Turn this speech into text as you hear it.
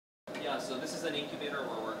So this is an incubator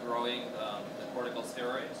where we're growing the cortical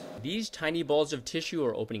steroids. These tiny balls of tissue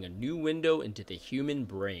are opening a new window into the human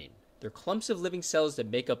brain. They're clumps of living cells that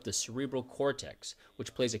make up the cerebral cortex,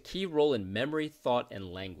 which plays a key role in memory, thought,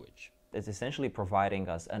 and language. It's essentially providing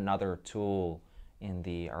us another tool in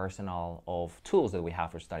the arsenal of tools that we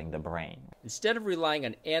have for studying the brain. Instead of relying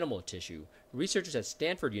on animal tissue, researchers at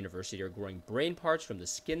Stanford University are growing brain parts from the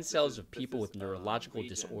skin cells of people with neurological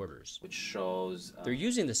disorders. Which shows... They're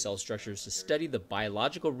using the cell structures to study the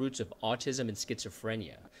biological roots of autism and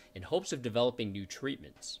schizophrenia in hopes of developing new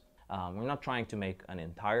treatments. We're not trying to make an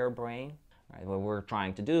entire brain. Right? What we're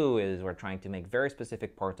trying to do is we're trying to make very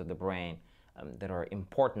specific parts of the brain that are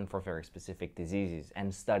important for very specific diseases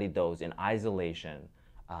and study those in isolation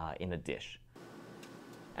in a dish.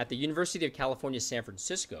 At the University of California, San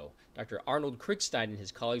Francisco, Dr. Arnold Kriegstein and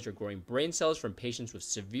his colleagues are growing brain cells from patients with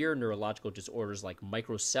severe neurological disorders like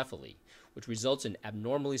microcephaly, which results in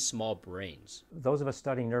abnormally small brains. Those of us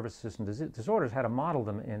studying nervous system disorders had to model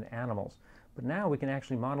them in animals, but now we can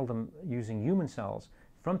actually model them using human cells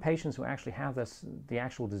from patients who actually have the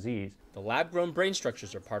actual disease. The lab-grown brain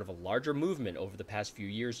structures are part of a larger movement over the past few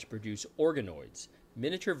years to produce organoids,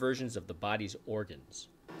 miniature versions of the body's organs.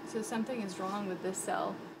 So something is wrong with this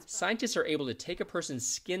cell. Scientists are able to take a person's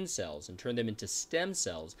skin cells and turn them into stem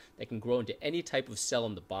cells that can grow into any type of cell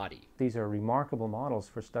in the body. These are remarkable models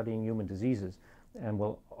for studying human diseases and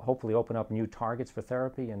will hopefully open up new targets for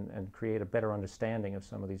therapy and create a better understanding of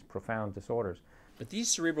some of these profound disorders. But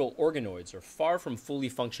these cerebral organoids are far from fully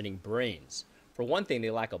functioning brains. For one thing,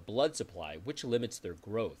 they lack a blood supply, which limits their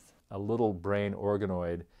growth. A little brain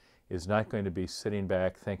organoid is not going to be sitting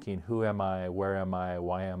back thinking, who am I, where am I,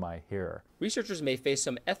 why am I here? Researchers may face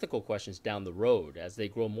some ethical questions down the road as they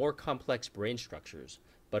grow more complex brain structures.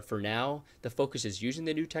 But for now, the focus is using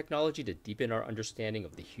the new technology to deepen our understanding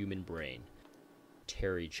of the human brain.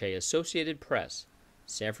 Terry Che, Associated Press,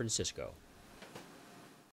 San Francisco.